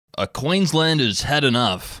A Queenslander's had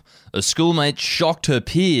enough. A schoolmate shocked her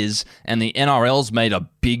peers, and the NRL's made a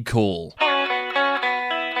big call.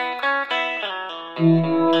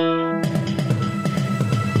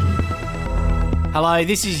 Hello,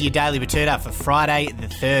 this is your Daily Batuta for Friday, the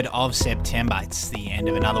 3rd of September. It's the end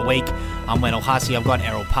of another week. I'm Wendell Hussey. I've got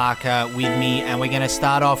Errol Parker with me, and we're going to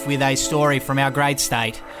start off with a story from our great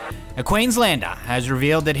state. A Queenslander has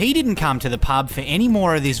revealed that he didn't come to the pub for any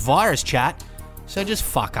more of this virus chat, so just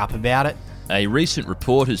fuck up about it. A recent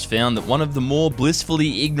report has found that one of the more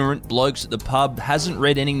blissfully ignorant blokes at the pub hasn't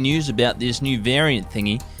read any news about this new variant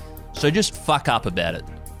thingy, so just fuck up about it.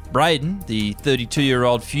 Braden, the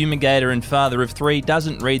 32-year-old fumigator and father of 3,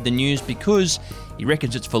 doesn't read the news because he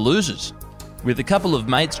reckons it's for losers. With a couple of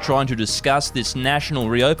mates trying to discuss this national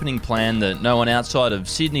reopening plan that no one outside of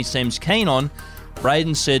Sydney seems keen on,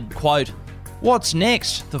 Braden said, quote, "What's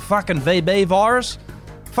next? The fucking VB virus?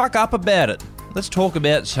 Fuck up about it. Let's talk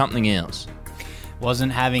about something else."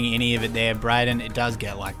 Wasn't having any of it there, Braden. It does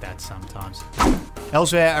get like that sometimes.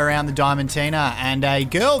 Elsewhere around the Diamantina, and a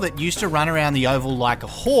girl that used to run around the oval like a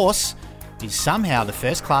horse is somehow the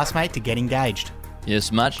first classmate to get engaged. Yes,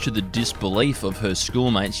 much to the disbelief of her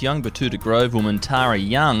schoolmates, young Batuta Grove woman Tara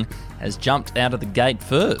Young has jumped out of the gate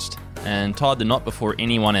first and tied the knot before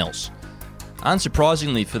anyone else.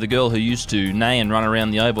 Unsurprisingly for the girl who used to neigh and run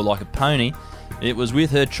around the oval like a pony, it was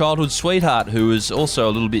with her childhood sweetheart who was also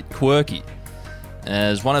a little bit quirky.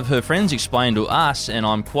 As one of her friends explained to us, and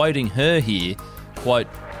I'm quoting her here, quote,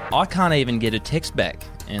 "I can't even get a text back,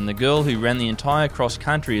 and the girl who ran the entire cross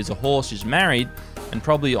country as a horse is married and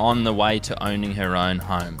probably on the way to owning her own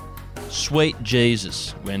home." Sweet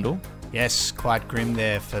Jesus, Wendell. Yes, quite grim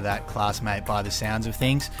there for that classmate by the sounds of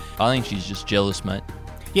things. I think she's just jealous, mate.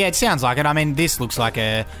 Yeah, it sounds like it. I mean, this looks like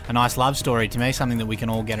a nice love story to me, something that we can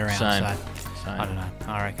all get around. Same. So, I don't know.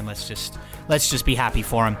 I reckon let's just be happy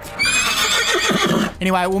for him.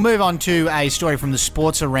 Anyway, we'll move on to a story from the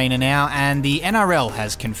sports arena now, and the NRL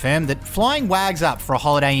has confirmed that flying Wags up for a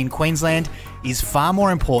holiday in Queensland is far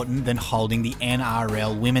more important than holding the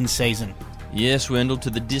NRL women's season. Yes, Wendell, to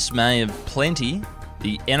the dismay of plenty,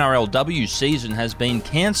 the NRLW season has been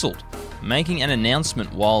cancelled, making an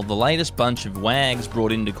announcement while the latest bunch of Wags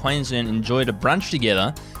brought into Queensland enjoyed a brunch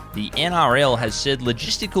together. The NRL has said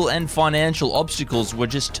logistical and financial obstacles were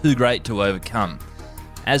just too great to overcome.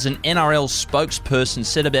 As an NRL spokesperson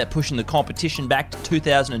said about pushing the competition back to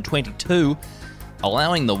 2022,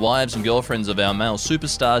 allowing the wives and girlfriends of our male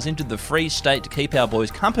superstars into the free state to keep our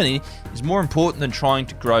boys company is more important than trying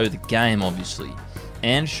to grow the game, obviously,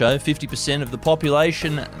 and show 50% of the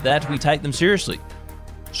population that we take them seriously.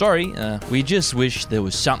 Sorry, we just wish there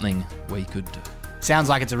was something we could do. Sounds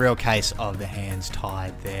like it's a real case of the hands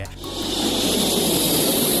tied there.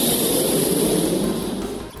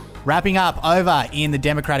 Wrapping up over in the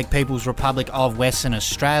Democratic People's Republic of Western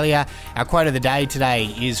Australia, our quote of the day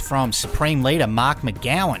today is from Supreme Leader Mark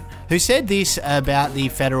McGowan, who said this about the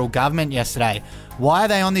federal government yesterday. Why are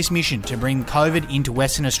they on this mission to bring COVID into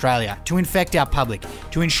Western Australia, to infect our public,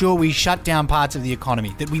 to ensure we shut down parts of the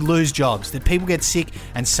economy, that we lose jobs, that people get sick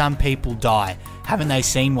and some people die? Haven't they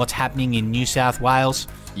seen what's happening in New South Wales?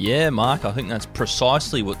 Yeah, Mark, I think that's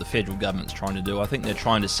precisely what the federal government's trying to do. I think they're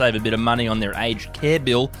trying to save a bit of money on their aged care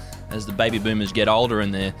bill as the baby boomers get older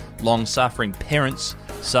and their long-suffering parents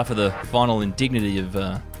suffer the final indignity of,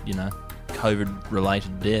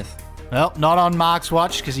 COVID-related death. Well, not on Mark's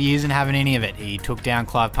watch because he isn't having any of it. He took down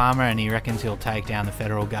Clive Palmer and he reckons he'll take down the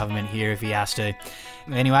federal government here if he has to.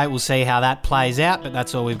 Anyway, we'll see how that plays out, but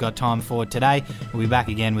that's all we've got time for today. We'll be back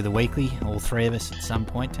again with a weekly, all three of us at some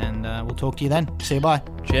point, and we'll talk to you then. See you, bye.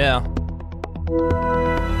 Ciao.